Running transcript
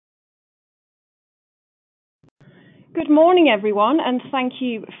Good morning, everyone, and thank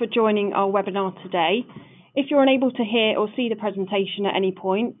you for joining our webinar today. If you're unable to hear or see the presentation at any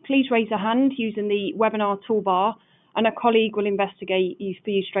point, please raise a hand using the webinar toolbar and a colleague will investigate for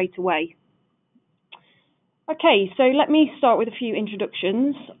you straight away. Okay, so let me start with a few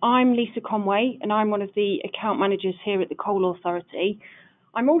introductions. I'm Lisa Conway and I'm one of the account managers here at the Coal Authority.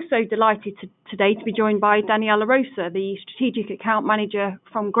 I'm also delighted today to be joined by Daniela Rosa, the Strategic Account Manager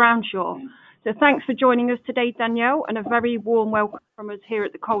from Groundsure. So thanks for joining us today, Danielle, and a very warm welcome from us here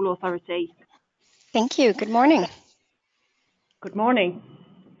at the Coal Authority. Thank you. Good morning. Good morning.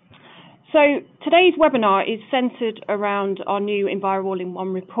 So today's webinar is centred around our new Enviro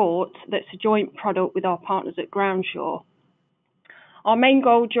All-in-One report that's a joint product with our partners at Groundsure. Our main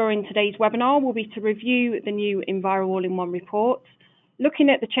goal during today's webinar will be to review the new Enviro All-in-One report, looking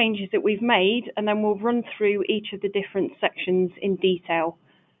at the changes that we've made, and then we'll run through each of the different sections in detail.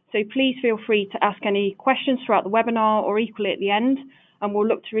 So please feel free to ask any questions throughout the webinar or equally at the end, and we'll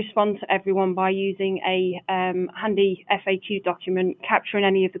look to respond to everyone by using a handy FAQ document capturing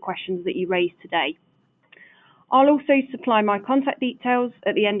any of the questions that you raised today. I'll also supply my contact details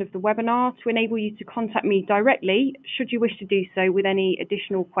at the end of the webinar to enable you to contact me directly should you wish to do so with any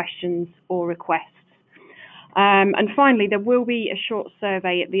additional questions or requests. And finally, there will be a short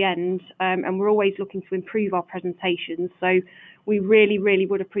survey at the end, and we're always looking to improve our presentations. So we really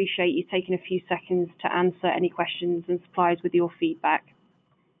would appreciate you taking a few seconds to answer any questions and supply us with your feedback.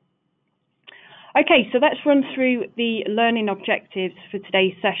 Okay, so let's run through the learning objectives for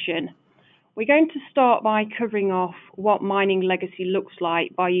today's session. We're going to start by covering off what mining legacy looks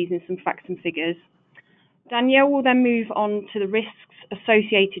like by using some facts and figures. Danielle will then move on to the risks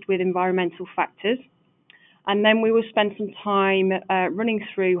associated with environmental factors. And then we will spend some time running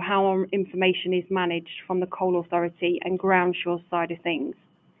through how our information is managed from the Coal Authority and Groundsure side of things.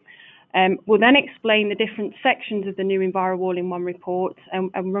 We'll then explain the different sections of the new Enviro All-in-One report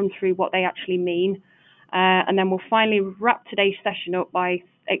and run through what they actually mean. And then we'll finally wrap today's session up by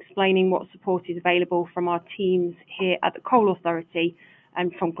explaining what support is available from our teams here at the Coal Authority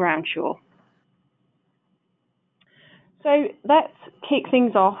and from Groundsure. So let's kick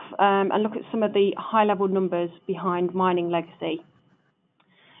things off and look at some of the high-level numbers behind mining legacy.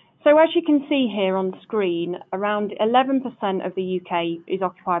 So as you can see here on the screen, around 11% of the UK is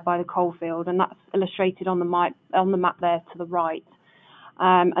occupied by the coalfield, and that's illustrated on the map there to the right.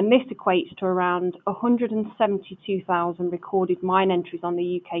 And this equates to around 172,000 recorded mine entries on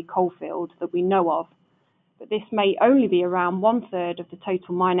the UK coalfield that we know of. But this may only be around 1/3 of the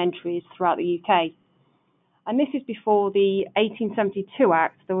total mine entries throughout the UK. And this is before the 1872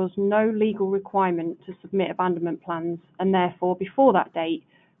 Act. There was no legal requirement to submit abandonment plans, and therefore before that date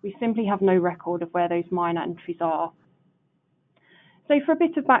we simply have no record of where those mine entries are. So for a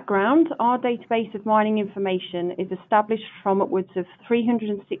bit of background, our database of mining information is established from upwards of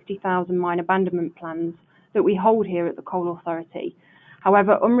 360,000 mine abandonment plans that we hold here at the Coal Authority.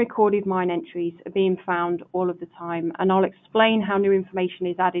 However, unrecorded mine entries are being found all of the time, and I'll explain how new information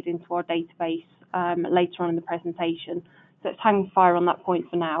is added into our database later on in the presentation. So let's hang fire on that point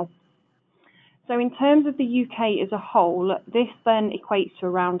for now. So in terms of the UK as a whole, this then equates to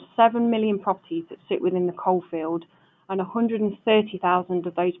around 7 million properties that sit within the coalfield, and 130,000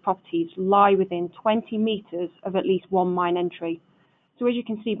 of those properties lie within 20 metres of at least one mine entry. So as you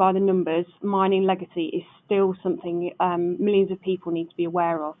can see by the numbers, mining legacy is still something millions of people need to be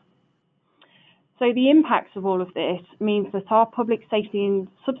aware of. So the impacts of all of this means that our public safety and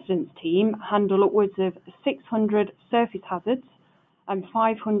substance team handle upwards of 600 surface hazards and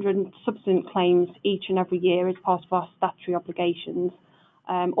 500 substance claims each and every year as part of our statutory obligations,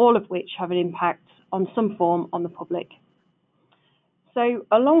 all of which have an impact on some form on the public. So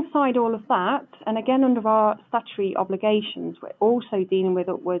alongside all of that, and again under our statutory obligations, we're also dealing with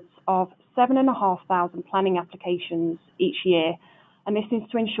upwards of 7,500 planning applications each year. And this is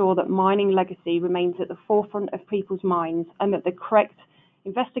to ensure that mining legacy remains at the forefront of people's minds and that the correct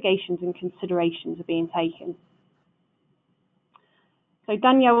investigations and considerations are being taken. So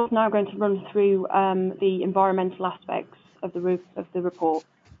Danielle is now going to run through the environmental aspects of the report.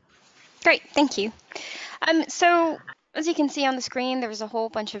 Great, thank you. So as you can see on the screen, there's a whole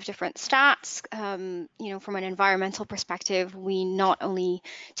bunch of different stats. From an environmental perspective, we not only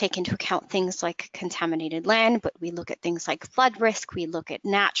take into account things like contaminated land, but we look at things like flood risk, we look at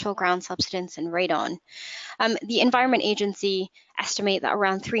natural ground subsidence and radon. The Environment Agency estimate that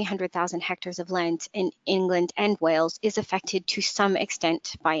around 300,000 hectares of land in England and Wales is affected to some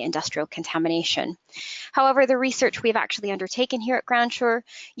extent by industrial contamination. However, the research we've actually undertaken here at Groundsure,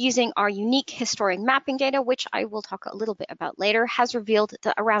 using our unique historic mapping data, which I will talk a little bit about later, has revealed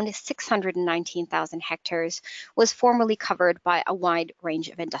that around 619,000 hectares was formerly covered by a wide range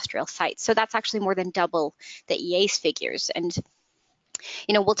of industrial sites. So that's actually more than double the EA's figures. And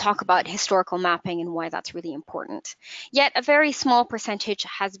we'll talk about historical mapping and why that's really important. Yet a very small percentage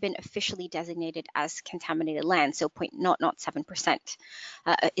has been officially designated as contaminated land, so 0.007%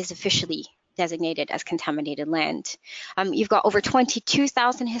 is officially designated as contaminated land. You've got over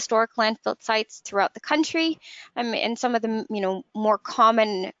 22,000 historic landfill sites throughout the country, and some of the more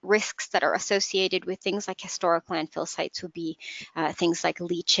common risks that are associated with things like historic landfill sites would be things like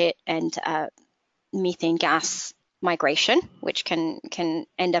leachate and methane gas migration, which can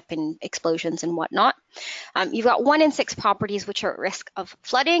end up in explosions and whatnot. You've got 1 in 6 properties which are at risk of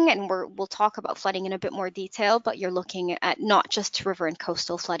flooding, and we'll talk about flooding in a bit more detail, but you're looking at not just river and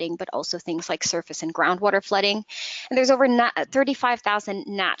coastal flooding, but also things like surface and groundwater flooding. And there's over 35,000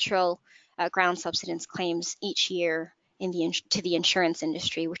 natural ground subsidence claims each year to the insurance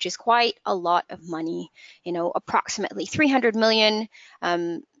industry, which is quite a lot of money, approximately 300 million,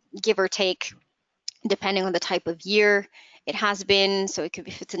 give or take, depending on the type of year it has been. So it could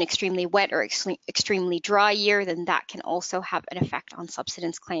be, if it's an extremely wet or extremely dry year, then that can also have an effect on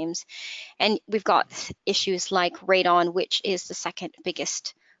subsidence claims. And we've got issues like radon, which is the second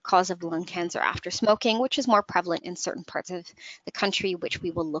biggest cause of lung cancer after smoking, which is more prevalent in certain parts of the country, which we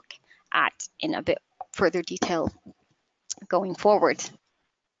will look at in a bit further detail going forward.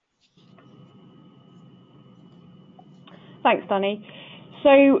 Thanks, Danny.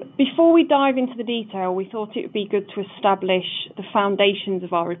 So before we dive into the detail, we thought it would be good to establish the foundations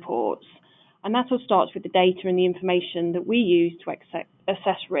of our reports, and that all starts with the data and the information that we use to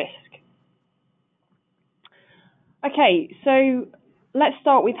assess risk. Okay, so let's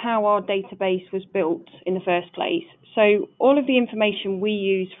start with how our database was built in the first place. So all of the information we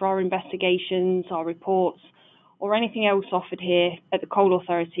use for our investigations, our reports, or anything else offered here at the Coal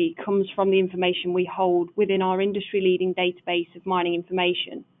Authority comes from the information we hold within our industry-leading database of mining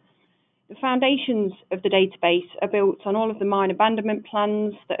information. The foundations of the database are built on all of the mine abandonment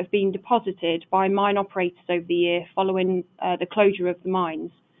plans that have been deposited by mine operators over the year following the closure of the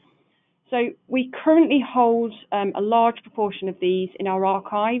mines. So we currently hold a large proportion of these in our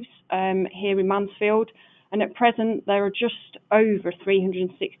archives here in Mansfield, and at present there are just over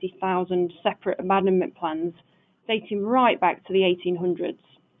 360,000 separate abandonment plans dating right back to the 1800s.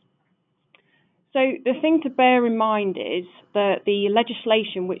 So the thing to bear in mind is that the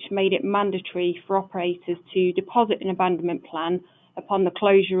legislation which made it mandatory for operators to deposit an abandonment plan upon the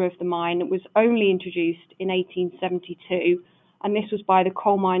closure of the mine was only introduced in 1872, and this was by the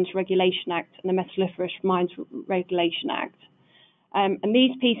Coal Mines Regulation Act and the Metalliferous Mines Regulation Act. And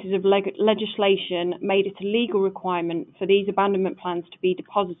these pieces of legislation made it a legal requirement for these abandonment plans to be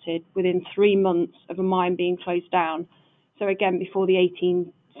deposited within 3 months of a mine being closed down. So again, before the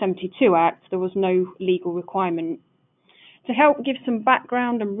 1872 Act, there was no legal requirement. To help give some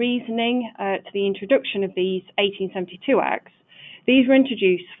background and reasoning to the introduction of these 1872 Acts, these were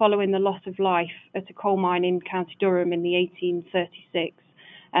introduced following the loss of life at a coal mine in County Durham in the 1836,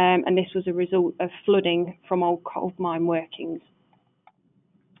 and this was a result of flooding from old coal mine workings.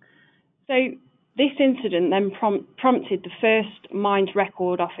 So this incident then prompted the first Mines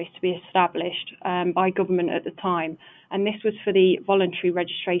Record Office to be established by government at the time, and this was for the voluntary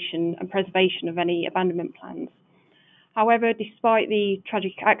registration and preservation of any abandonment plans. However, despite the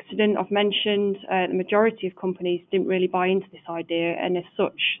tragic accident I've mentioned, the majority of companies didn't really buy into this idea, and as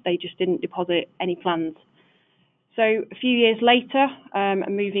such, they just didn't deposit any plans. So a few years later,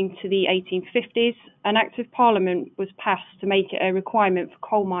 and moving to the 1850s, an Act of Parliament was passed to make it a requirement for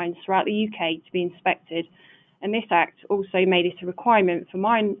coal mines throughout the UK to be inspected, and this Act also made it a requirement for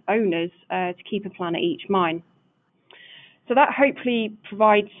mine owners to keep a plan at each mine. So that hopefully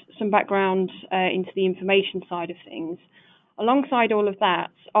provides some background into the information side of things. Alongside all of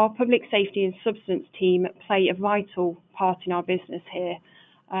that, our public safety and substance team play a vital part in our business here.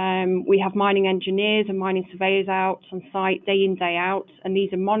 We have mining engineers and mining surveyors out on site day in, day out, and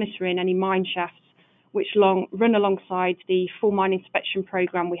these are monitoring any mine shafts which run alongside the full mine inspection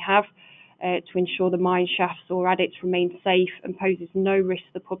programme we have to ensure the mine shafts or adits remain safe and poses no risk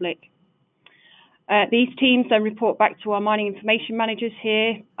to the public. These teams then report back to our mining information managers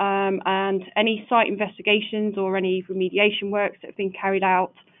here, and any site investigations or any remediation works that have been carried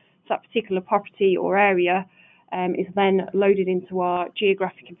out to that particular property or area is then loaded into our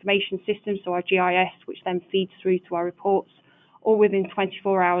geographic information system, so our GIS, which then feeds through to our reports or within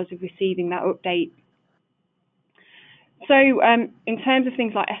 24 hours of receiving that update. So in terms of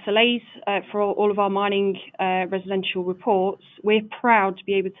things like SLAs for all of our mining residential reports, we're proud to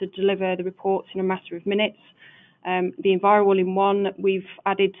be able to deliver the reports in a matter of minutes. The Enviro All-in-One, we've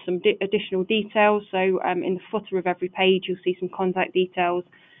added some additional details. So in the footer of every page, you'll see some contact details.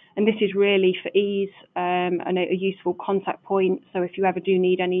 And this is really for ease and a useful contact point. So if you ever do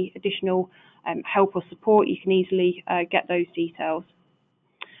need any additional help or support, you can easily get those details.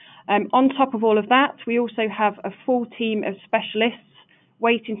 On top of all of that, we also have a full team of specialists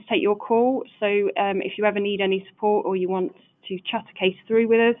waiting to take your call. So if you ever need any support or you want to chat a case through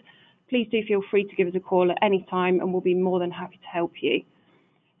with us, please do feel free to give us a call at any time and we'll be more than happy to help you.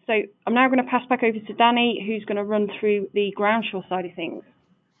 So I'm now going to pass back over to Danny, who's going to run through the Groundsure side of things.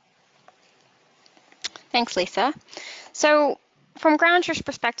 Thanks, Lisa. So from Groundshure's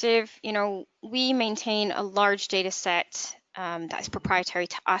perspective, we maintain a large data set that is proprietary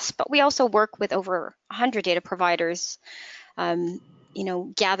to us, but we also work with over 100 data providers,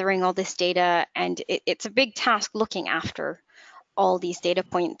 gathering all this data, and it's a big task looking after all these data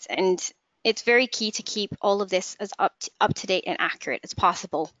points, and it's very key to keep all of this as up to date and accurate as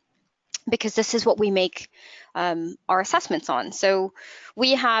possible, because this is what we make our assessments on. So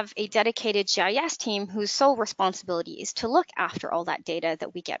we have a dedicated GIS team whose sole responsibility is to look after all that data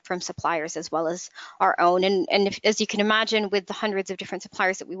that we get from suppliers as well as our own. And as you can imagine, with the hundreds of different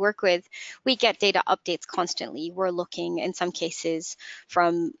suppliers that we work with, we get data updates constantly. We're looking in some cases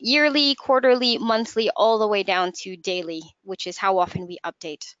from yearly, quarterly, monthly, all the way down to daily, which is how often we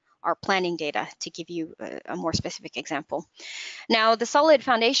update our planning data, to give you a more specific example. Now, the solid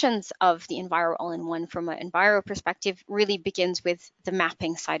foundations of the Enviro All-in-One from an Enviro perspective really begins with the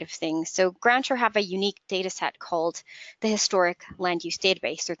mapping side of things. So Groundsure have a unique data set called the Historic Land Use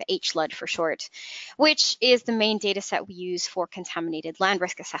Database, or the HLUD for short, which is the main data set we use for contaminated land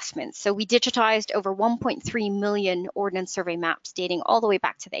risk assessments. So we digitized over 1.3 million Ordnance Survey maps dating all the way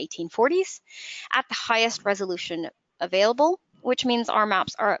back to the 1840s at the highest resolution available, which means our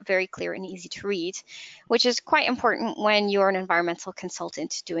maps are very clear and easy to read, which is quite important when you're an environmental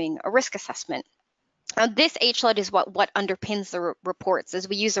consultant doing a risk assessment. Now, this HLUD is what underpins the reports, as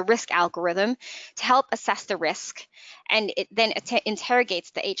we use a risk algorithm to help assess the risk, and it then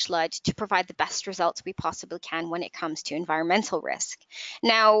interrogates the HLUD to provide the best results we possibly can when it comes to environmental risk.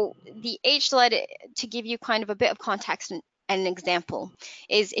 Now, the HLUD, to give you kind of a bit of context and an example,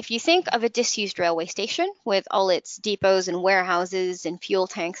 is if you think of a disused railway station with all its depots and warehouses and fuel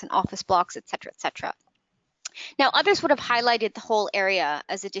tanks and office blocks, etc., etc. Now, others would have highlighted the whole area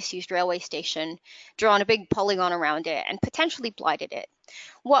as a disused railway station, drawn a big polygon around it, and potentially blighted it.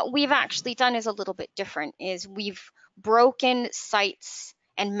 What we've actually done is a little bit different, is we've broken sites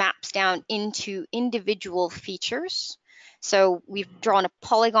and maps down into individual features. So we've drawn a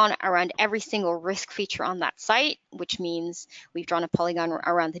polygon around every single risk feature on that site, which means we've drawn a polygon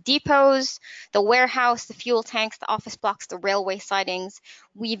around the depots, the warehouse, the fuel tanks, the office blocks, the railway sidings.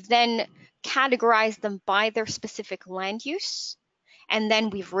 We've then categorized them by their specific land use, and then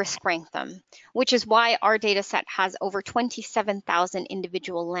we've risk ranked them, which is why our data set has over 27,000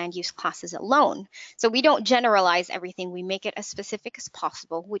 individual land use classes alone. So we don't generalize everything, we make it as specific as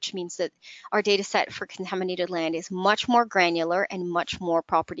possible, which means that our data set for contaminated land is much more granular and much more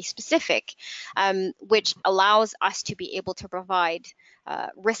property specific, which allows us to be able to provide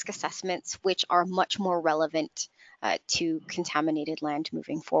risk assessments which are much more relevant to contaminated land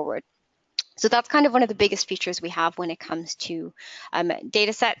moving forward. So that's kind of one of the biggest features we have when it comes to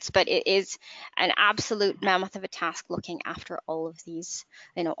data sets, but it is an absolute mammoth of a task looking after all of these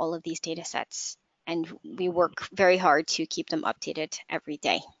data sets, and we work very hard to keep them updated every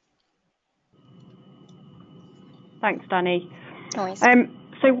day. Thanks, Danny. No worries.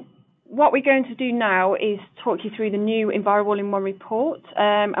 So what we're going to do now is talk you through the new Enviro All-in-One report,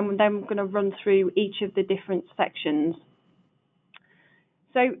 and then we're going to run through each of the different sections.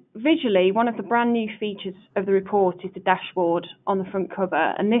 So visually, one of the brand new features of the report is the dashboard on the front cover,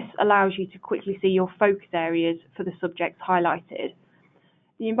 and this allows you to quickly see your focus areas for the subjects highlighted.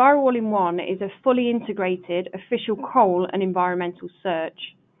 The Enviro All-in-One is a fully integrated official coal and environmental search,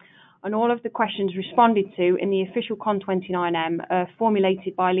 and all of the questions responded to in the official Con 29M are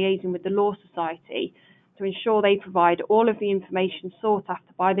formulated by liaising with the Law Society to ensure they provide all of the information sought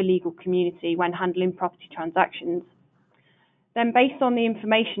after by the legal community when handling property transactions. Then, based on the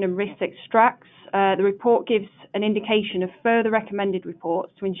information and risk extracts, the report gives an indication of further recommended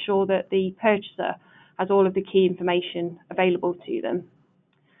reports to ensure that the purchaser has all of the key information available to them.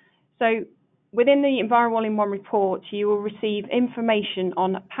 So, within the Enviro All-in-One report, you will receive information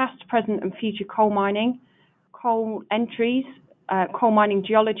on past, present and future coal mining, coal entries, coal mining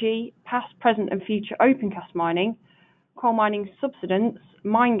geology, past, present and future open cast mining, coal mining subsidence,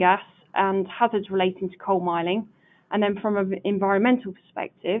 mine gas and hazards relating to coal mining. And then from an environmental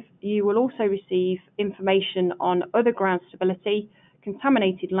perspective, you will also receive information on other ground stability,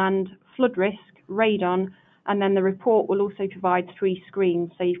 contaminated land, flood risk, radon, and then the report will also provide 3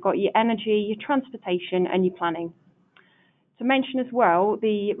 screens. So you've got your energy, your transportation and your planning. To mention as well,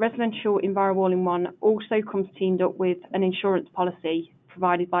 the residential Enviro All-in-One also comes teamed up with an insurance policy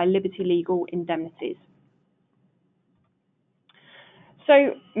provided by Liberty Legal Indemnities.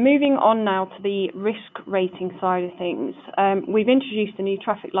 So moving on now to the risk rating side of things, we've introduced a new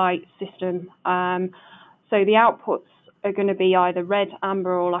traffic light system. So the outputs are going to be either red,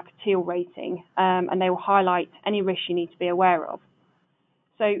 amber or like a teal rating, and they will highlight any risks you need to be aware of.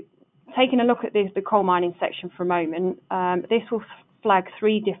 So taking a look at the coal mining section for a moment, this will flag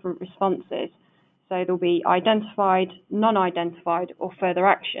 3 different responses. So there'll be identified, non-identified or further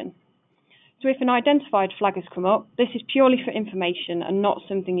action. So if an identified flag has come up, this is purely for information and not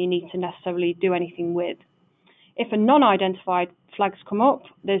something you need to necessarily do anything with. If a non-identified flag's come up,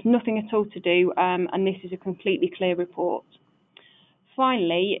 there's nothing at all to do, and this is a completely clear report.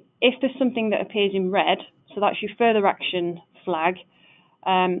 Finally, if there's something that appears in red, so that's your further action flag,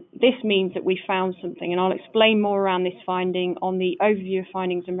 this means that we found something, and I'll explain more around this finding on the overview of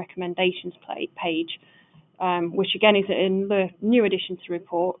findings and recommendations page, which again is in the new addition to the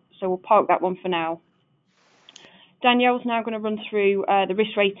report, so we'll park that one for now. Danielle's now going to run through the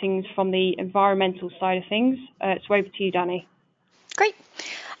risk ratings from the environmental side of things. So over to you, Danny. Great.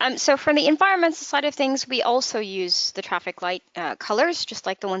 So from the environmental side of things, we also use the traffic light colors, just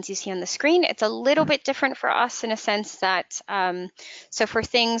like the ones you see on the screen. It's a little bit different for us in a sense that, so for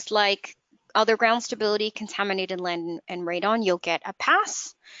things like other ground stability, contaminated land and radon, you'll get a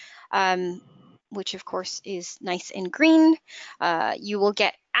pass, which of course is nice in green. You will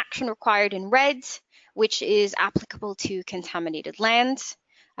get action required in red, which is applicable to contaminated land.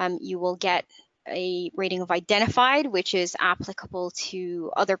 You will get a rating of identified, which is applicable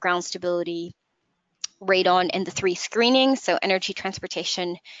to other ground stability, radon, and the 3 screenings, so energy,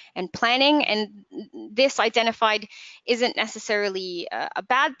 transportation, and planning. And this identified isn't necessarily a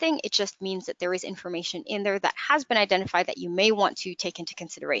bad thing. It just means that there is information in there that has been identified that you may want to take into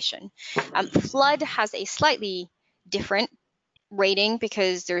consideration. Flood has a slightly different rating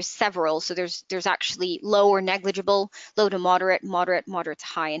because there's several. So there's actually low or negligible, low to moderate, moderate to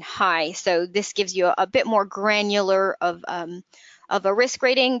high, and high. So this gives you a bit more granular of a risk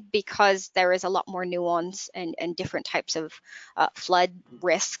rating because there is a lot more nuance and different types of flood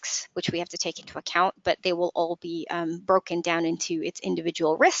risks, which we have to take into account, but they will all be broken down into its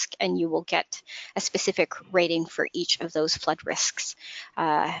individual risk, and you will get a specific rating for each of those flood risks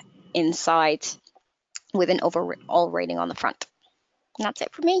inside with an overall rating on the front. And that's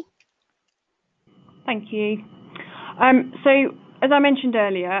it for me. Thank you. So, as I mentioned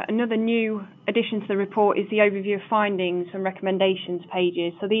earlier, another new addition to the report is the overview of findings and recommendations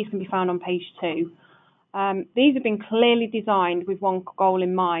pages. So these can be found on page 2. These have been clearly designed with one goal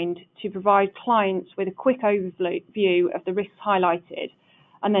in mind, to provide clients with a quick overview of the risks highlighted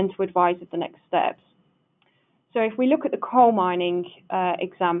and then to advise of the next steps. So if we look at the coal mining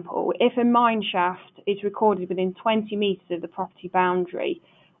example, if a mine shaft is recorded within 20 metres of the property boundary,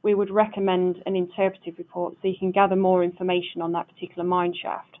 we would recommend an interpretive report so you can gather more information on that particular mine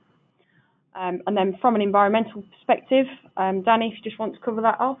shaft. And then from an environmental perspective, Danny, if you just want to cover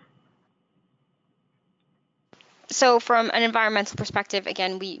that off. So from an environmental perspective,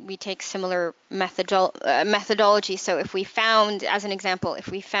 again, we take similar methodology. So if we found, as an example, if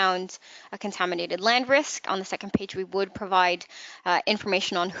we found a contaminated land risk, on the second page, we would provide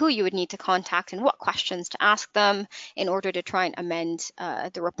information on who you would need to contact and what questions to ask them in order to try and amend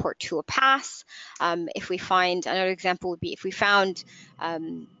the report to a pass. If we find, another example would be if we found,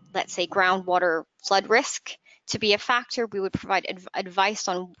 let's say, groundwater flood risk to be a factor, we would provide advice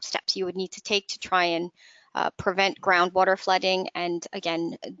on steps you would need to take to try and prevent groundwater flooding, and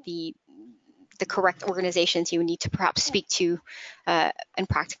again, the correct organizations you would need to perhaps speak to, and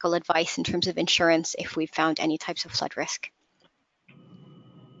practical advice in terms of insurance if we found any types of flood risk.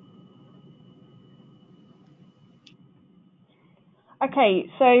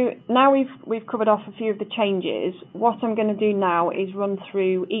 Okay, so now we've covered off a few of the changes. What I'm going to do now is run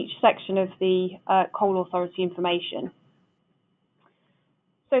through each section of the Coal Authority information.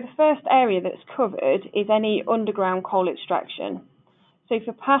 So the first area that's covered is any underground coal extraction. So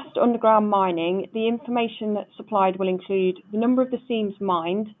for past underground mining, the information that's supplied will include the number of the seams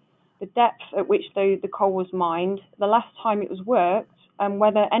mined, the depth at which the coal was mined, the last time it was worked, and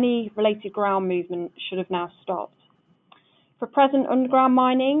whether any related ground movement should have now stopped. For present underground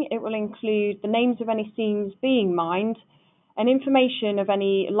mining, it will include the names of any seams being mined and information of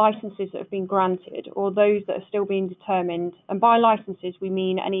any licenses that have been granted or those that are still being determined. And by licenses, we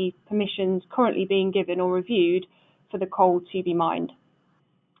mean any permissions currently being given or reviewed for the coal to be mined.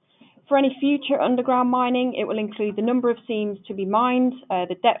 For any future underground mining, it will include the number of seams to be mined,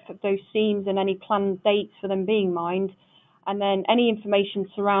 the depth of those seams and any planned dates for them being mined, and then any information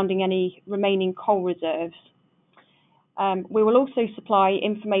surrounding any remaining coal reserves. We will also supply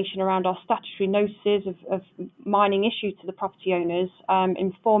information around our statutory notices of mining issued to the property owners,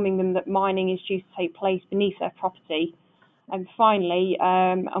 informing them that mining is due to take place beneath their property. And finally,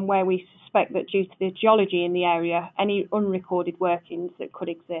 and where we suspect that due to the geology in the area, any unrecorded workings that could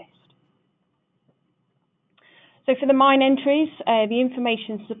exist. So for the mine entries, the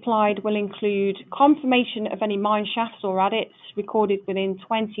information supplied will include confirmation of any mine shafts or adits recorded within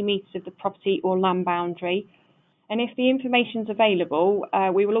 20 metres of the property or land boundary. And if the information is available,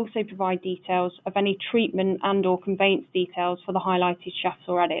 we will also provide details of any treatment and or conveyance details for the highlighted shafts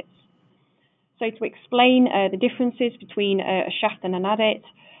or adits. So to explain the differences between a shaft and an adit,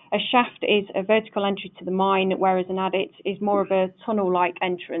 a shaft is a vertical entry to the mine, whereas an adit is more of a tunnel-like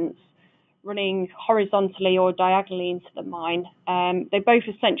entrance running horizontally or diagonally into the mine. They both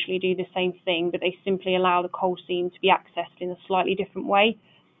essentially do the same thing, but they simply allow the coal seam to be accessed in a slightly different way.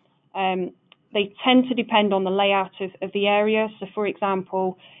 They tend to depend on the layout of the area. So, for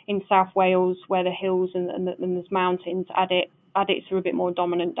example, in South Wales, where the hills and there's mountains, adits are a bit more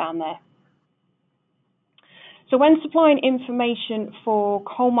dominant down there. So when supplying information for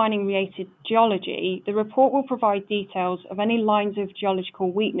coal mining related geology, the report will provide details of any lines of geological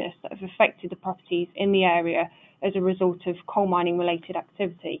weakness that have affected the properties in the area as a result of coal mining related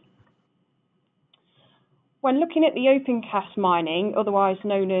activity. When looking at the open cast mining, otherwise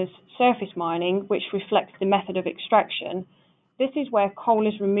known as surface mining, which reflects the method of extraction, this is where coal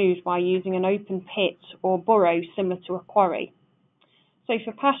is removed by using an open pit or burrow similar to a quarry. So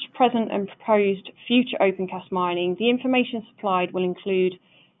for past, present and proposed future open cast mining, the information supplied will include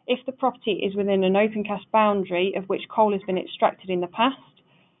if the property is within an open cast boundary of which coal has been extracted in the past,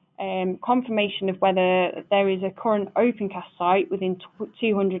 confirmation of whether there is a current open cast site within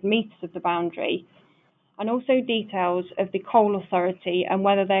 200 metres of the boundary, and also details of the Coal Authority and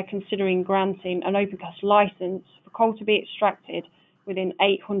whether they're considering granting an open cast licence for coal to be extracted within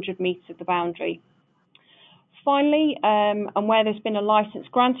 800 metres of the boundary. Finally, and where there's been a licence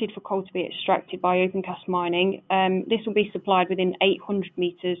granted for coal to be extracted by open cast mining, this will be supplied within 800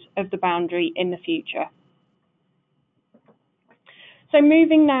 metres of the boundary in the future. So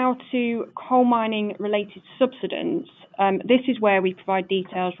moving now to coal mining related subsidence, this is where we provide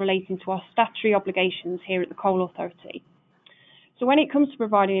details relating to our statutory obligations here at the Coal Authority. So when it comes to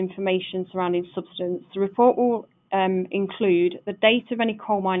providing information surrounding subsidence, the report will include the date of any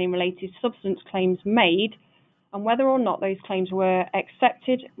coal mining related subsidence claims made and whether or not those claims were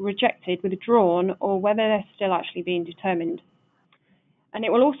accepted, rejected, withdrawn, or whether they're still actually being determined. And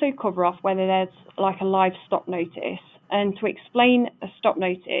it will also cover off whether there's like a live stop notice. And to explain a stop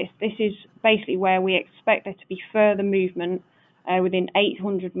notice, this is basically where we expect there to be further movement within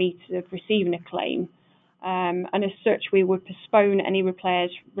 800 metres of receiving a claim. And as such, we would postpone any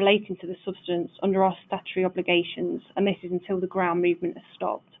repairs relating to the subsidence under our statutory obligations, and this is until the ground movement has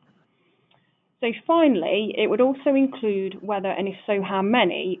stopped. So finally, it would also include whether, and if so, how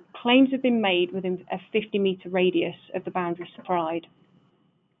many, claims have been made within a 50-metre radius of the boundary supplied.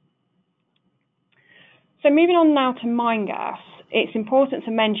 So moving on now to mine gas, it's important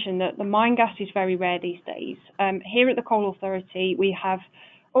to mention that the mine gas is very rare these days. Here at the Coal Authority, we have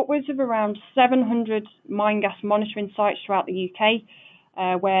upwards of around 700 mine gas monitoring sites throughout the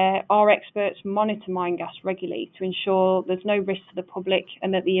UK, where our experts monitor mine gas regularly to ensure there's no risk to the public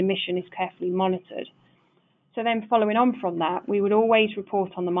and that the emission is carefully monitored. So then following on from that, we would always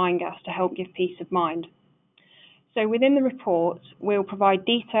report on the mine gas to help give peace of mind. So within the report, we'll provide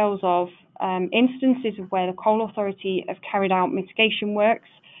details of instances of where the Coal Authority have carried out mitigation works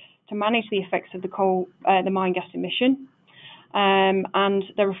to manage the effects of the mine gas emission. And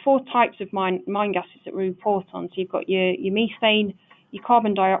there are 4 types of mine gases that we report on. So you've got your methane, your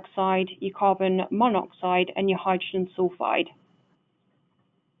carbon dioxide, your carbon monoxide, and your hydrogen sulfide.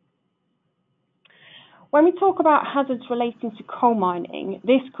 When we talk about hazards relating to coal mining,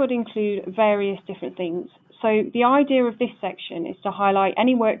 this could include various different things. So the idea of this section is to highlight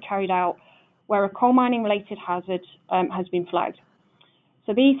any work carried out where a coal mining related hazard has been flagged.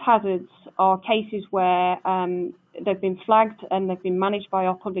 So these hazards are cases where they've been flagged and they've been managed by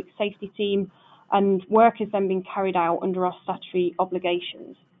our public safety team, and work has then been carried out under our statutory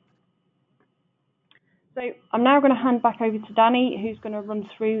obligations. So I'm now going to hand back over to Danny, who's going to run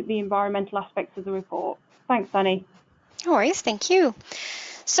through the environmental aspects of the report. Thanks, Danny. No worries, thank you.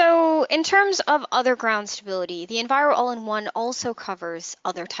 So in terms of other ground stability, the Enviro All-in-One also covers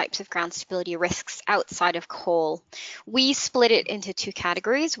other types of ground stability risks outside of coal. We split it into two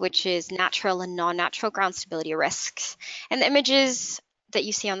categories, which is natural and non-natural ground stability risks. And the images that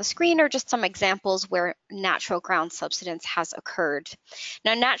you see on the screen are just some examples where natural ground subsidence has occurred.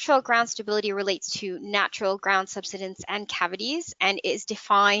 Now, natural ground stability relates to natural ground subsidence and cavities and is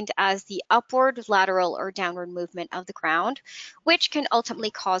defined as the upward, lateral, or downward movement of the ground, which can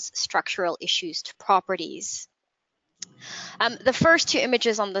ultimately cause structural issues to properties. The first two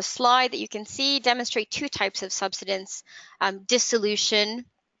images on the slide that you can see demonstrate two types of subsidence, dissolution,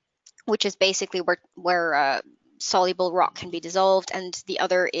 which is basically where soluble rock can be dissolved, and the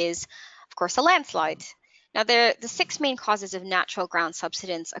other is, of course, a landslide. Now, the six main causes of natural ground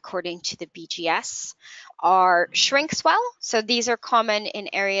subsidence, according to the BGS, are shrink swell. So these are common in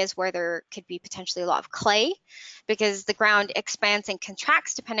areas where there could be potentially a lot of clay, because the ground expands and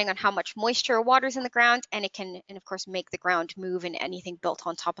contracts depending on how much moisture or water is in the ground, and it can, and of course, make the ground move, and anything built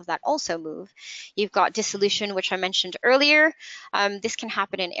on top of that also move. You've got dissolution, which I mentioned earlier. This can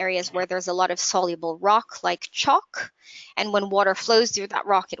happen in areas where there's a lot of soluble rock, like chalk, and when water flows through that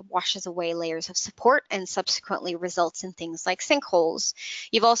rock, it washes away layers of support and subsequently results in things like sinkholes.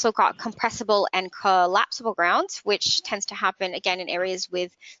 You've also got compressible and collapsible ground, which tends to happen again in areas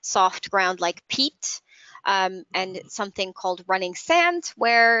with soft ground like peat, and something called running sand,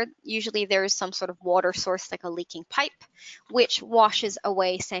 where usually there is some sort of water source like a leaking pipe, which washes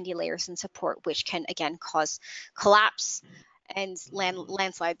away sandy layers and support, which can again cause collapse. And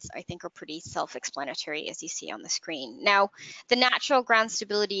landslides, I think, are pretty self-explanatory, as you see on the screen. Now, the natural ground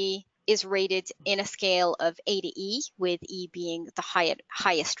stability is rated in a scale of A to E, with E being the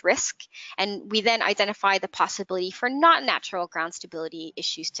highest risk. And we then identify the possibility for not natural ground stability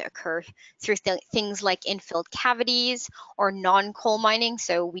issues to occur through things like infilled cavities or non-coal mining.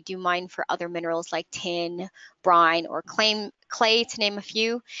 So we do mine for other minerals like tin, brine, or clay, to name a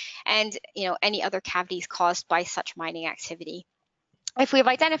few, and any other cavities caused by such mining activity. If we have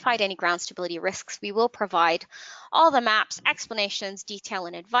identified any ground stability risks, we will provide all the maps, explanations, detail,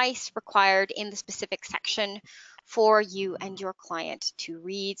 and advice required in the specific section for you and your client to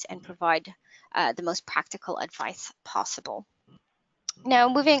read and provide the most practical advice possible. Now,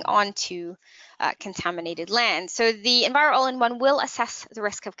 moving on to contaminated land. So the Enviro All-in-One will assess the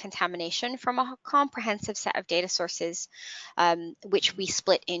risk of contamination from a comprehensive set of data sources, which we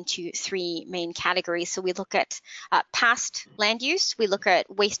split into three main categories. So we look at past land use, we look at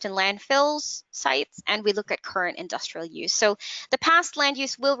waste and landfills sites, and we look at current industrial use. So the past land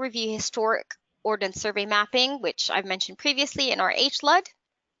use will review historic ordnance survey mapping, which I've mentioned previously in our HLUD.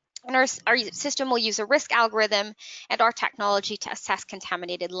 And our system will use a risk algorithm and our technology to assess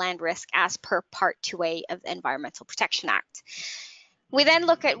contaminated land risk as per Part 2A of the Environmental Protection Act. We then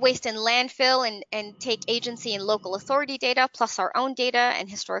look at waste and landfill and take agency and local authority data plus our own data and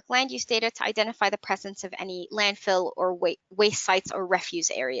historic land use data to identify the presence of any landfill or waste sites or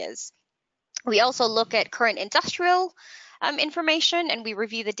refuse areas. We also look at current industrial information, and we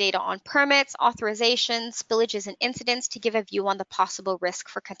review the data on permits, authorizations, spillages, and incidents to give a view on the possible risk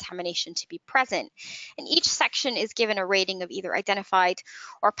for contamination to be present. And each section is given a rating of either identified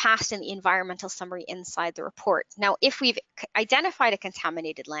or passed in the environmental summary inside the report. Now, if we've identified a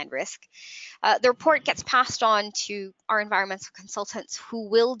contaminated land risk, the report gets passed on to our environmental consultants, who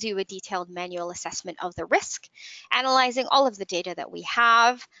will do a detailed manual assessment of the risk, analyzing all of the data that we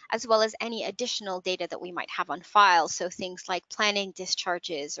have, as well as any additional data that we might have on file. So things like planning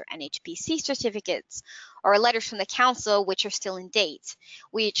discharges or NHPC certificates or letters from the council, which are still in date,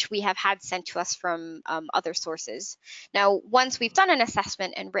 which we have had sent to us from other sources. Now, once we've done an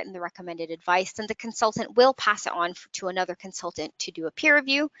assessment and written the recommended advice, then the consultant will pass it on to another consultant to do a peer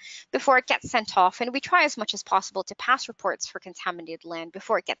review before it gets sent off. And we try as much as possible to pass reports for contaminated land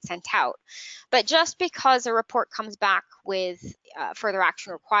before it gets sent out. But just because a report comes back with further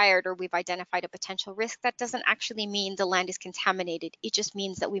action required, or we've identified a potential risk, that doesn't actually mean the land is contaminated. It just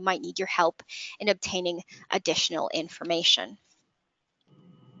means that we might need your help in obtaining additional information.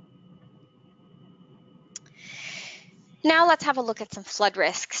 Now let's have a look at some flood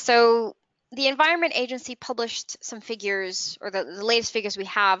risk. So the Environment Agency published some figures, or the latest figures we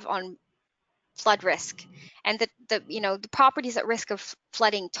have on flood risk, and the properties at risk of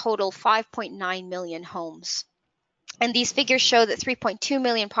flooding total 5.9 million homes. And these figures show that 3.2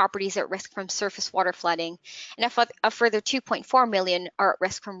 million properties are at risk from surface water flooding, and a further 2.4 million are at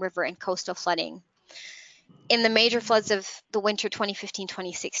risk from river and coastal flooding. In the major floods of the winter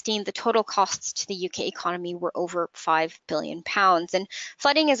 2015-2016, the total costs to the UK economy were over £5 billion. And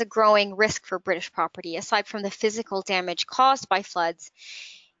flooding is a growing risk for British property. Aside from the physical damage caused by floods,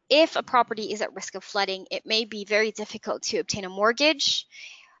 if a property is at risk of flooding, it may be very difficult to obtain a mortgage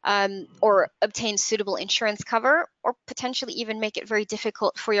or obtain suitable insurance cover, or potentially even make it very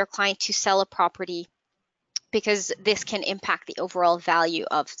difficult for your client to sell a property, because this can impact the overall value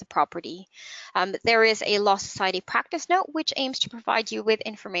of the property. There is a Law Society practice note which aims to provide you with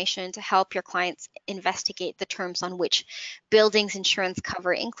information to help your clients investigate the terms on which buildings insurance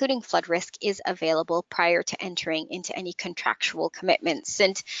cover, including flood risk, is available prior to entering into any contractual commitments.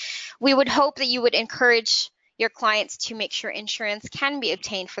 And we would hope that you would encourage your clients to make sure insurance can be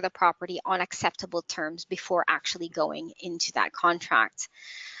obtained for the property on acceptable terms before actually going into that contract.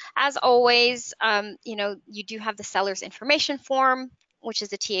 As always, you do have the seller's information form, which is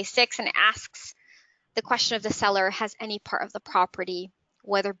the TA6, and it asks the question of the seller: has any part of the property,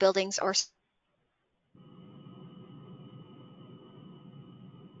 whether buildings or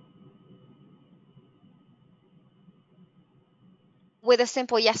with a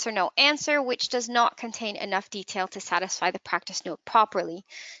simple yes or no answer, which does not contain enough detail to satisfy the practice note properly.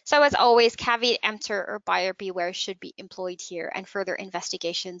 So as always, caveat emptor or buyer beware should be employed here, and further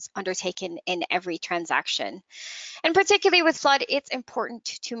investigations undertaken in every transaction. And particularly with flood, it's important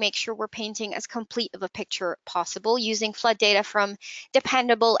to make sure we're painting as complete of a picture possible using flood data from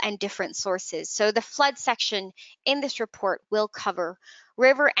dependable and different sources. So the flood section in this report will cover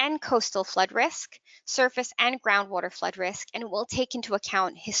river and coastal flood risk, surface and groundwater flood risk, and it will take into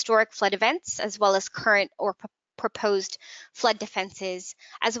account historic flood events as well as current or proposed flood defenses,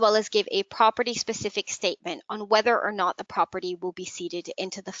 as well as give a property-specific statement on whether or not the property will be seeded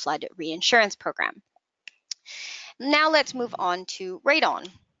into the flood reinsurance program. Now let's move on to radon.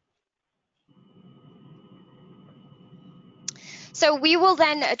 So we will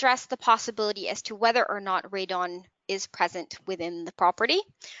then address the possibility as to whether or not radon is present within the property.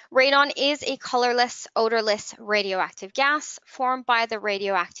 Radon is a colorless, odorless radioactive gas formed by the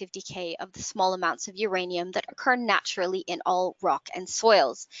radioactive decay of the small amounts of uranium that occur naturally in all rock and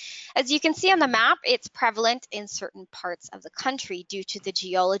soils. As you can see on the map, it's prevalent in certain parts of the country due to the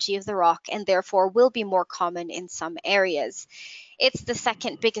geology of the rock, and therefore will be more common in some areas. It's the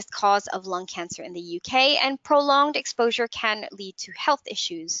second biggest cause of lung cancer in the UK, and prolonged exposure can lead to health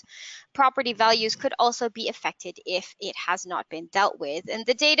issues. Property values could also be affected if it has not been dealt with. And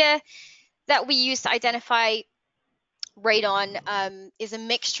the data that we use to identify radon is a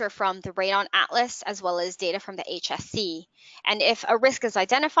mixture from the Radon Atlas as well as data from the HSC. And if a risk is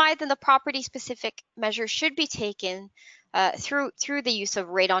identified, then the property-specific measures should be taken through the use of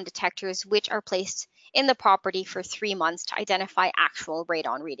radon detectors, which are placed in the property for 3 months to identify actual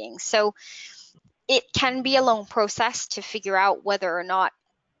radon readings. So it can be a long process to figure out whether or not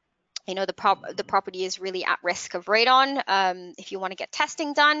the property is really at risk of radon if you want to get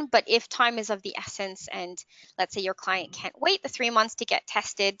testing done. But if time is of the essence and let's say your client can't wait the 3 months to get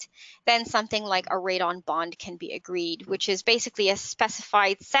tested, then something like a radon bond can be agreed, which is basically a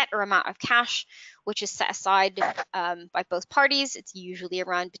specified set or amount of cash which is set aside by both parties. It's usually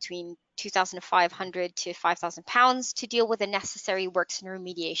around between £2,500 to £5,000 to deal with the necessary works and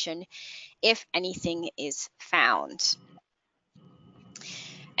remediation if anything is found.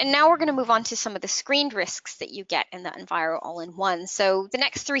 And now we're going to move on to some of the screened risks that you get in the Enviro All-in-One. So the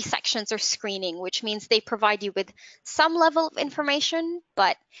next 3 sections are screening, which means they provide you with some level of information,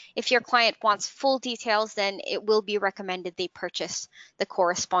 but if your client wants full details, then it will be recommended they purchase the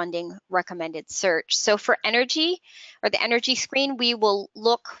corresponding recommended search. So for energy, or the energy screen, we will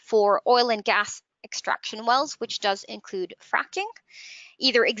look for oil and gas extraction wells, which does include fracking,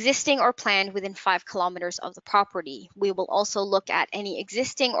 either existing or planned within 5 kilometers of the property. We will also look at any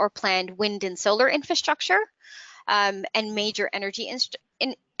existing or planned wind and solar infrastructure and major energy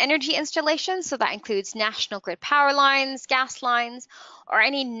installations. So that includes national grid power lines, gas lines, or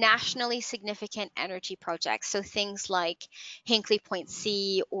any nationally significant energy projects. So things like Hinkley Point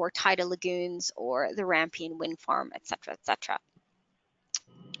C or tidal lagoons or the Rampion wind farm, etc., etc.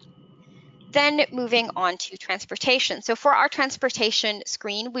 Then moving on to transportation. So for our transportation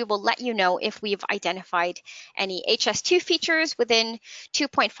screen, we will let you know if we've identified any HS2 features within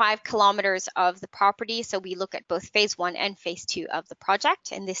 2.5 kilometers of the property. So we look at both phase 1 and phase 2 of the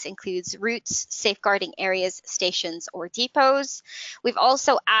project, and this includes routes, safeguarding areas, stations, or depots. We've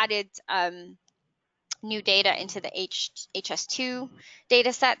also added new data into the HS2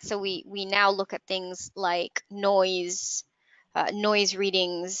 data set. So we now look at things like noise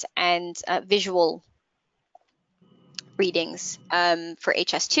readings and visual readings for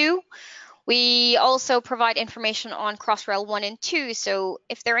HS2. We also provide information on Crossrail 1 and 2. So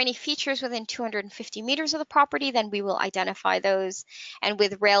if there are any features within 250 meters of the property, then we will identify those. And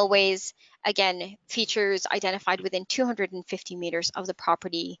with railways, again, features identified within 250 meters of the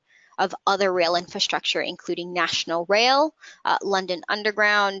property of other rail infrastructure, including National Rail, London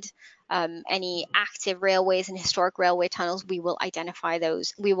Underground, any active railways and historic railway tunnels, we will identify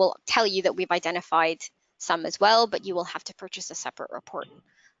those. We will tell you that we've identified some as well, but you will have to purchase a separate report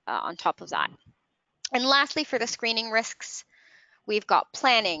on top of that. And lastly, for the screening risks, we've got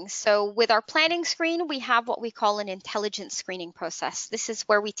planning. So with our planning screen, we have what we call an intelligence screening process. This is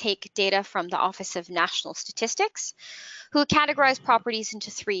where we take data from the Office of National Statistics, who categorize properties into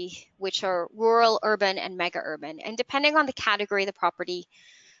three, which are rural, urban, and mega urban. And depending on the category the property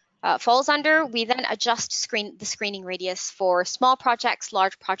falls under, we then adjust the screening radius for small projects,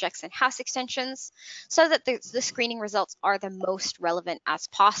 large projects, and house extensions so that the screening results are the most relevant as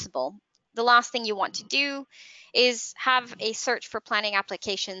possible. The last thing you want to do is have a search for planning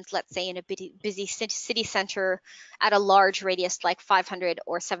applications, let's say in a busy city center at a large radius like 500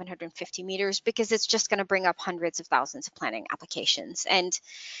 or 750 meters, because it's just going to bring up hundreds of thousands of planning applications. And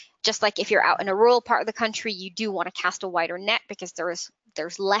just like if you're out in a rural part of the country, you do want to cast a wider net because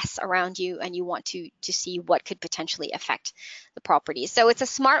there's less around you and you want to see what could potentially affect the property. So it's a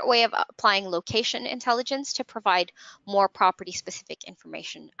smart way of applying location intelligence to provide more property specific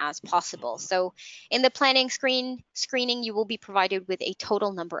information as possible. So in the planning screening, you will be provided with a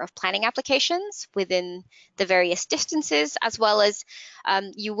total number of planning applications within the various distances, as well as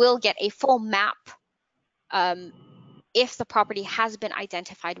you will get a full map if the property has been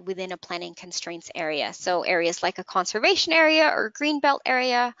identified within a planning constraints area. So areas like a conservation area or greenbelt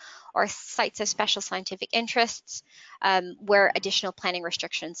area or sites of special scientific interests where additional planning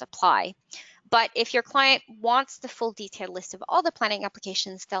restrictions apply. But if your client wants the full detailed list of all the planning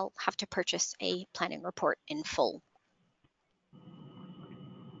applications, they'll have to purchase a planning report in full.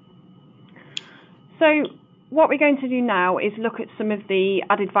 So what we're going to do now is look at some of the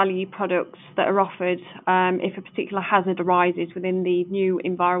added value products that are offered if a particular hazard arises within the new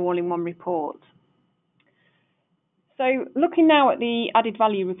Enviro All-in-One report. So looking now at the added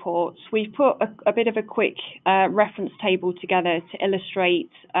value reports, we've put a bit of a quick reference table together to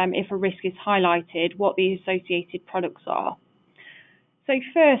illustrate if a risk is highlighted, what the associated products are. So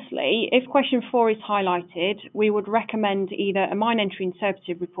firstly, if question 4 is highlighted, we would recommend either a mine entry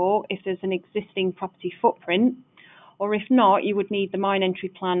interpretive report if there's an existing property footprint, or if not, you would need the mine entry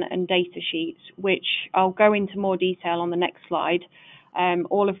plan and data sheets, which I'll go into more detail on the next slide,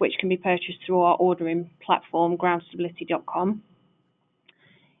 all of which can be purchased through our ordering platform, groundstability.com.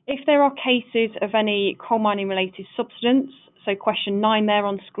 If there are cases of any coal mining related subsidence, so question 9 there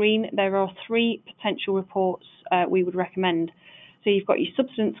on screen, there are 3 potential reports we would recommend. So you've got your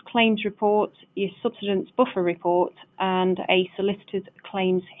subsidence claims report, your subsidence buffer report, and a solicitor's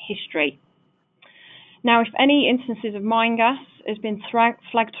claims history. Now, if any instances of mine gas has been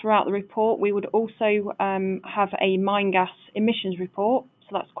flagged throughout the report, we would also have a mine gas emissions report,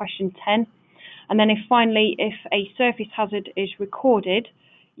 so that's question 10. And then finally, if a surface hazard is recorded,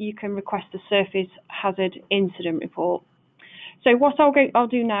 you can request a surface hazard incident report. So what I'll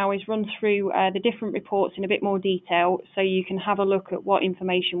do now is run through the different reports in a bit more detail so you can have a look at what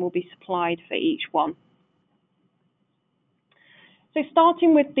information will be supplied for each one. So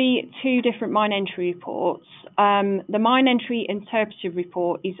starting with the 2 different mine entry reports, the mine entry interpretive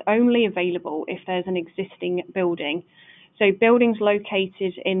report is only available if there's an existing building. So buildings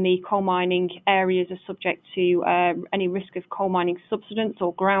located in the coal mining areas are subject to any risk of coal mining subsidence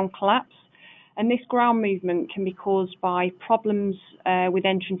or ground collapse. And this ground movement can be caused by problems with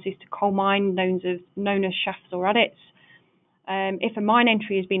entrances to coal mine known as shafts or adits. If a mine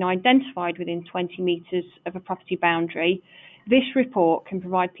entry has been identified within 20 metres of a property boundary, this report can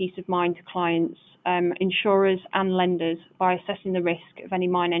provide peace of mind to clients, insurers and lenders by assessing the risk of any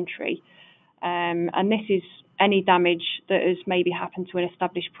mine entry. And this is any damage that has maybe happened to an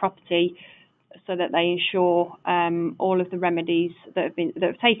established property, so that they ensure all of the remedies that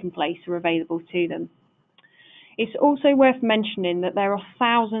have taken place are available to them. It's also worth mentioning that there are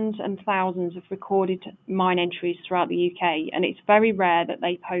thousands and thousands of recorded mine entries throughout the UK, and it's very rare that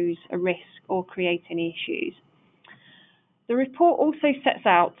they pose a risk or create any issues. The report also sets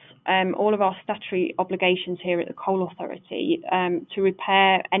out all of our statutory obligations here at the Coal Authority to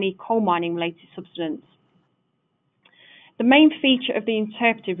repair any coal mining related subsidence. The main feature of the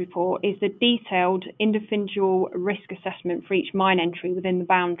interpretive report is the detailed individual risk assessment for each mine entry within the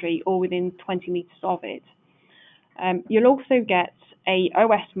boundary or within 20 metres of it. You'll also get a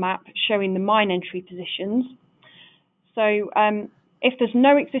OS map showing the mine entry positions. So If there's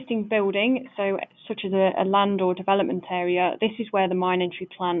no existing building, such as a land or development area, this is where the mine entry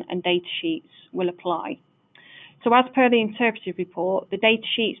plan and data sheets will apply. So as per the interpretive report, the data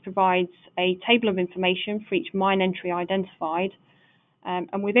sheets provides a table of information for each mine entry identified,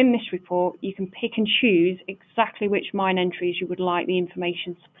 and within this report you can pick and choose exactly which mine entries you would like the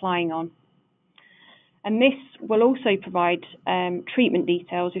information supplying on. And this will also provide treatment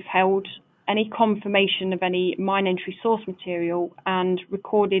details if held, any confirmation of any mine entry source material, and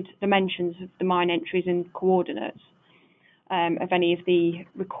recorded dimensions of the mine entries and coordinates of any of the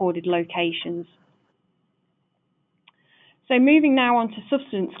recorded locations. So moving now on to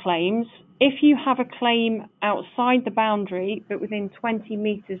subsidence claims, if you have a claim outside the boundary but within 20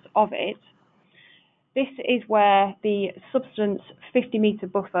 metres of it, this is where the subsidence 50-metre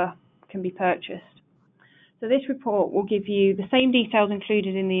buffer can be purchased. So this report will give you the same details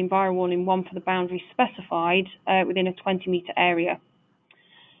included in the Enviro All-in-One for the boundary specified within a 20-metre area.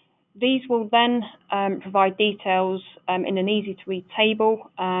 These will then provide details in an easy-to-read table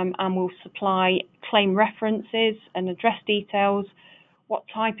and will supply claim references and address details, what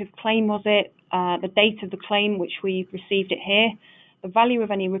type of claim was it, the date of the claim, which we've received it here, the value of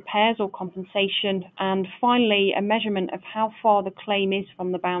any repairs or compensation, and finally a measurement of how far the claim is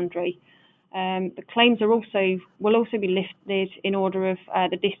from the boundary. The claims will also be listed in order of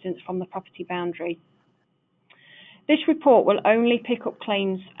the distance from the property boundary. This report will only pick up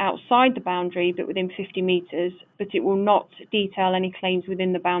claims outside the boundary but within 50 metres, but it will not detail any claims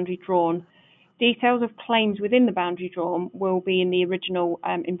within the boundary drawn. Details of claims within the boundary drawn will be in the original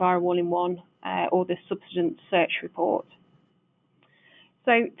Enviro All-in-One or the subsidence search report.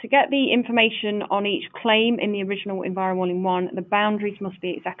 So to get the information on each claim in the original Enviro All-in-One, the boundaries must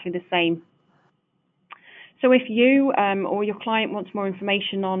be exactly the same. So if you or your client wants more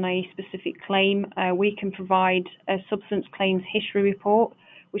information on a specific claim, we can provide a subsidence claims history report,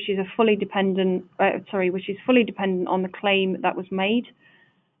 which is fully dependent on the claim that was made.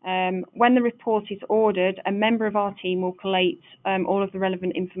 When the report is ordered, a member of our team will collate all of the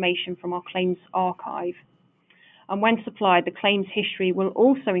relevant information from our claims archive. And when supplied, the claims history will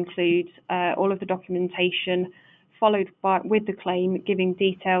also include all of the documentation with the claim, giving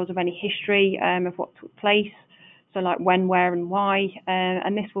details of any history of what took place, so like when, where and why,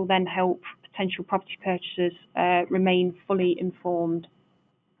 and this will then help potential property purchasers remain fully informed.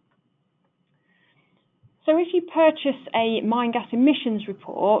 So if you purchase a mine gas emissions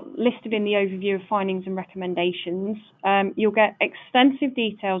report listed in the overview of findings and recommendations, you'll get extensive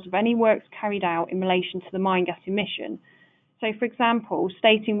details of any works carried out in relation to the mine gas emission. So, for example,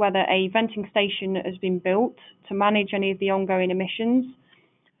 stating whether a venting station has been built to manage any of the ongoing emissions,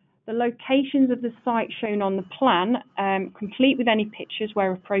 the locations of the site shown on the plan, complete with any pictures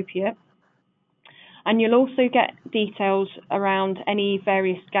where appropriate, and you'll also get details around any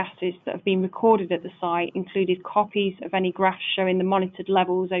various gases that have been recorded at the site, including copies of any graphs showing the monitored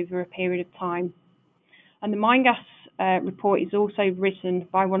levels over a period of time. And the mine gas report is also written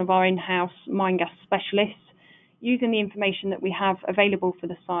by one of our in-house mine gas specialists, using the information that we have available for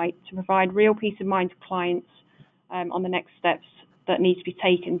the site to provide real peace of mind to clients on the next steps that need to be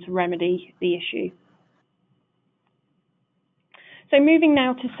taken to remedy the issue. So moving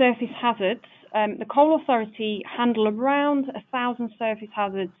now to surface hazards, the Coal Authority handle around 1,000 surface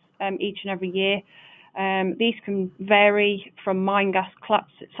hazards each and every year. These can vary from mine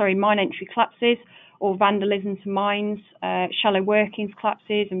entry collapses or vandalism to mines, shallow workings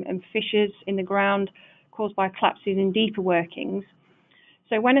collapses and fissures in the ground caused by collapses in deeper workings.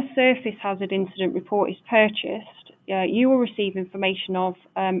 So when a surface hazard incident report is purchased, you will receive information of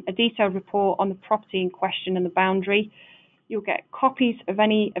a detailed report on the property in question and the boundary. You'll get copies of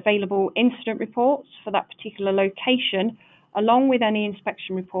any available incident reports for that particular location, along with any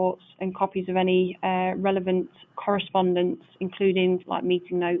inspection reports and copies of any relevant correspondence, including like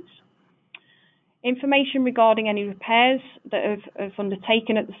meeting notes. Information regarding any repairs that have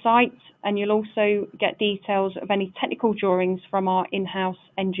undertaken at the site, and you'll also get details of any technical drawings from our in-house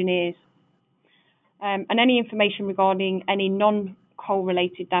engineers. And any information regarding any non-coal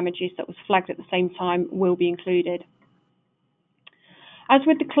related damages that was flagged at the same time will be included. As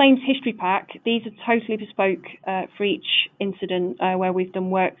with the claims history pack, these are totally bespoke for each incident where we've done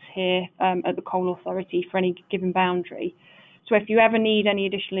works here at the Coal Authority for any given boundary. So if you ever need any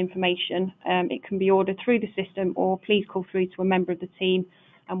additional information, it can be ordered through the system, or please call through to a member of the team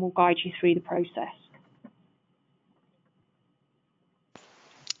and we'll guide you through the process.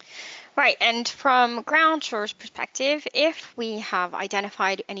 Right, and from Groundshore's perspective, if we have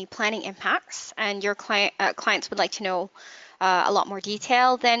identified any planning impacts and your clients would like to know a lot more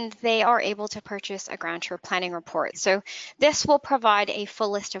detail, then they are able to purchase a Groundsure planning report. So this will provide a full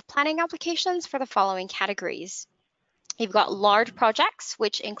list of planning applications for the following categories. You've got large projects,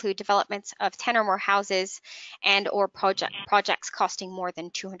 which include developments of 10 or more houses and or projects costing more than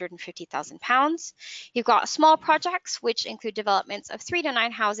 £250,000. You've got small projects, which include developments of 3 to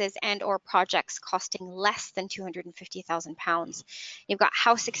 9 houses and or projects costing less than £250,000. You've got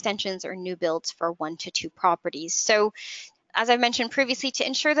house extensions or new builds for 1 to 2 properties. So, as I mentioned previously, to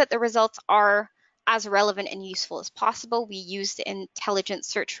ensure that the results are as relevant and useful as possible, we use the intelligent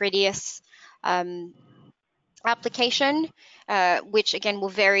search radius application, which again will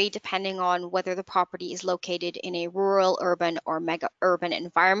vary depending on whether the property is located in a rural, urban, or mega urban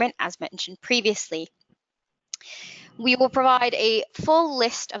environment, as mentioned previously. We will provide a full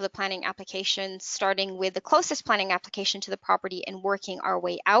list of the planning applications, starting with the closest planning application to the property and working our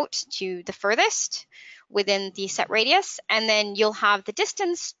way out to the furthest within the set radius. And then you'll have the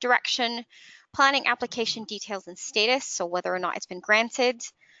distance, direction, planning application details and status, so whether or not it's been granted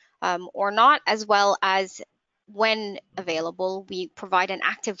or not, as well as when available, we provide an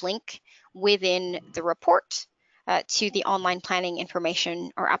active link within the report to the online planning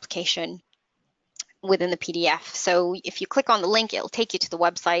information or application within the PDF. So if you click on the link, it'll take you to the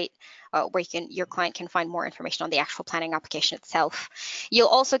website where your client can find more information on the actual planning application itself. You'll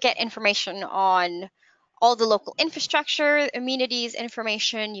also get information on all the local infrastructure, amenities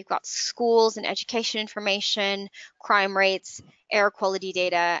information. You've got schools and education information, crime rates, air quality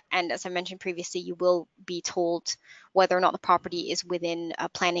data, and as I mentioned previously, you will be told whether or not the property is within a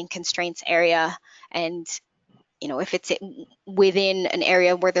planning constraints area, and if it's within an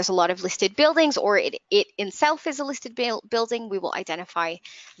area where there's a lot of listed buildings, or it itself is a listed building, we will identify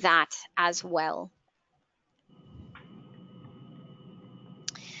that as well.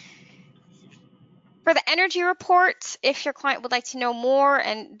 For the energy report, if your client would like to know more,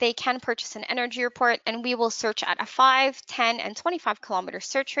 and they can purchase an energy report, and we will search at a 5, 10, and 25 kilometer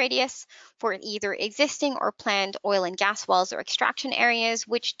search radius for either existing or planned oil and gas wells or extraction areas,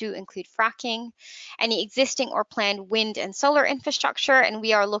 which do include fracking, any existing or planned wind and solar infrastructure, and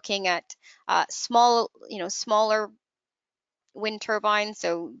we are looking at smaller wind turbines,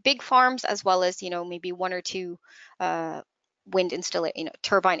 so big farms, as well as maybe 1 or 2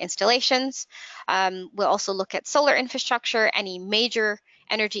 turbine installations. We'll also look at solar infrastructure, any major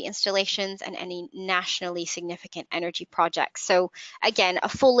energy installations, and any nationally significant energy projects. So again, a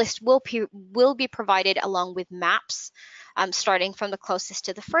full list will be provided along with maps, starting from the closest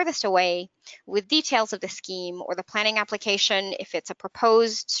to the furthest away, with details of the scheme or the planning application if it's a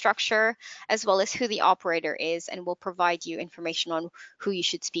proposed structure, as well as who the operator is, and we'll provide you information on who you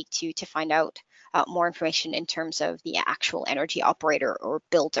should speak to find out more information in terms of the actual energy operator or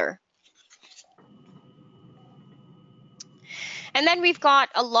builder. And then we've got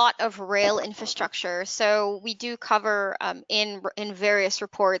a lot of rail infrastructure. So we do cover in various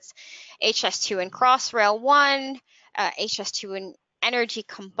reports HS2 and Crossrail 1, HS2 and Energy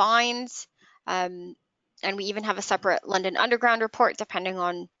combined, and we even have a separate London Underground report depending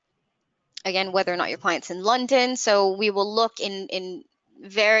on, again, whether or not your client's in London. So we will look in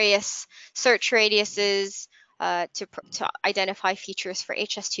various search radiuses to identify features for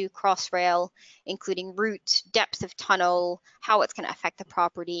HS2 Crossrail, including route, depth of tunnel, how it's going to affect the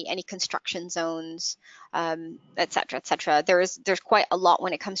property, any construction zones, et cetera, et cetera. There's quite a lot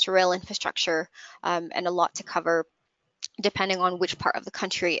when it comes to rail infrastructure, and a lot to cover depending on which part of the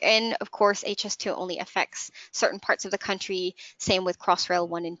country. And of course, HS2 only affects certain parts of the country, same with Crossrail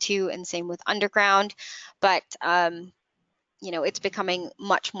 1 and 2, and same with Underground. But it's becoming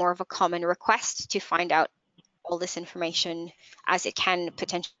much more of a common request to find out all this information, as it can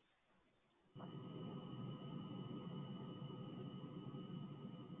potentially.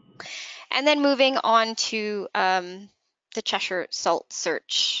 And then moving on to the Cheshire Salt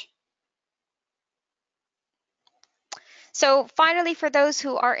Search. So finally, for those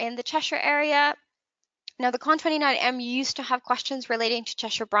who are in the Cheshire area, now the Con29M used to have questions relating to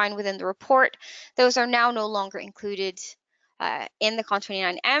Cheshire brine within the report. Those are now no longer included in the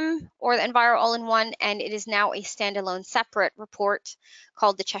Con29M or the Enviro All-in-One, and it is now a standalone separate report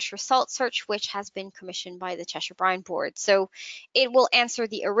called the Cheshire Salt Search, which has been commissioned by the Cheshire Brine Board. So it will answer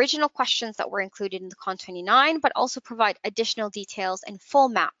the original questions that were included in the Con29, but also provide additional details and full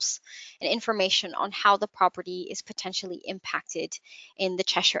maps and information on how the property is potentially impacted in the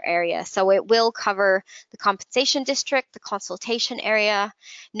Cheshire area. So it will cover the compensation district, the consultation area,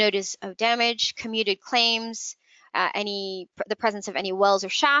 notice of damage, commuted claims, the presence of any wells or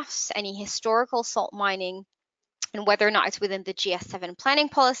shafts, any historical salt mining, and whether or not it's within the GS7 planning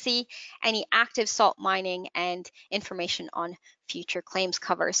policy, any active salt mining, and information on future claims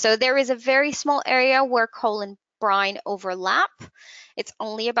cover. So there is a very small area where coal and brine overlap. It's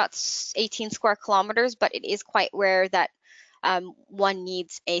only about 18 square kilometers, but it is quite rare that one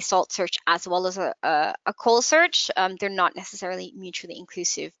needs a salt search as well as a coal search. They're not necessarily mutually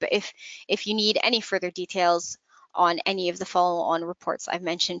inclusive, but if you need any further details on any of the follow-on reports I've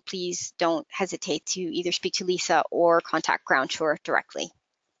mentioned, please don't hesitate to either speak to Lisa or contact Groundsure directly.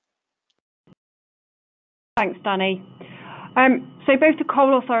 Thanks, Danny. So both the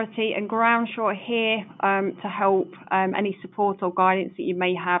Coal Authority and Groundsure are here to help any support or guidance that you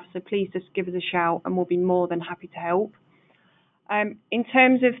may have, so please just give us a shout and we'll be more than happy to help. In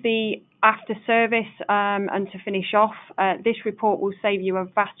terms of the after service and to finish off, this report will save you a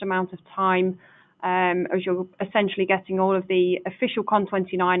vast amount of time as you're essentially getting all of the official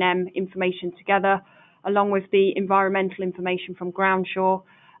CON29M information together, along with the environmental information from Groundsure,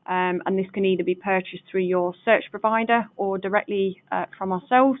 and this can either be purchased through your search provider or directly from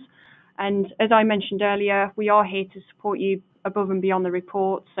ourselves. And as I mentioned earlier, we are here to support you above and beyond the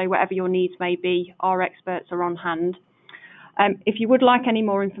report, so whatever your needs may be, our experts are on hand. If you would like any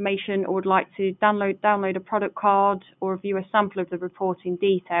more information or would like to download a product card or view a sample of the report in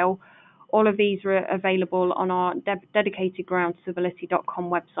detail, all of these are available on our dedicated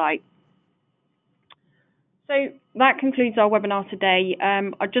groundcivility.com website. So that concludes our webinar today.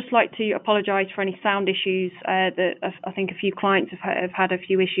 I'd just like to apologise for any sound issues that I think a few clients have had a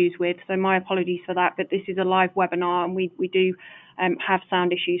few issues with, so my apologies for that, but this is a live webinar and we do have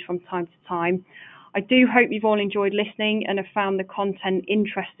sound issues from time to time. I do hope you've all enjoyed listening and have found the content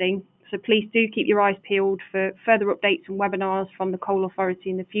interesting, so please do keep your eyes peeled for further updates and webinars from the Coal Authority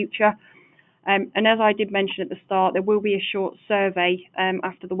in the future. And as I did mention at the start, there will be a short survey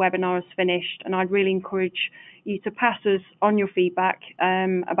after the webinar is finished, and I'd really encourage you to pass us on your feedback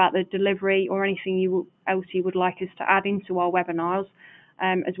about the delivery or anything else you would like us to add into our webinars,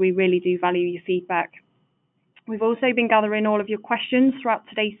 as we really do value your feedback. We've also been gathering all of your questions throughout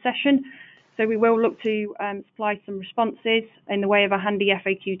today's session, so we will look to supply some responses in the way of a handy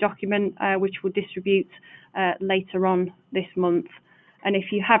FAQ document, which we'll distribute later on this month. And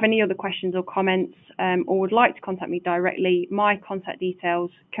if you have any other questions or comments or would like to contact me directly, my contact details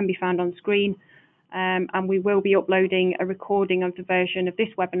can be found on screen, and we will be uploading a recording of the version of this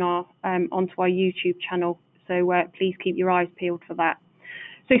webinar onto our YouTube channel, so please keep your eyes peeled for that.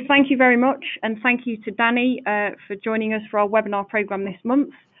 So thank you very much, and thank you to Danny for joining us for our webinar programme this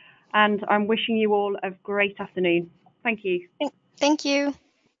month, and I'm wishing you all a great afternoon. Thank you. Thank you.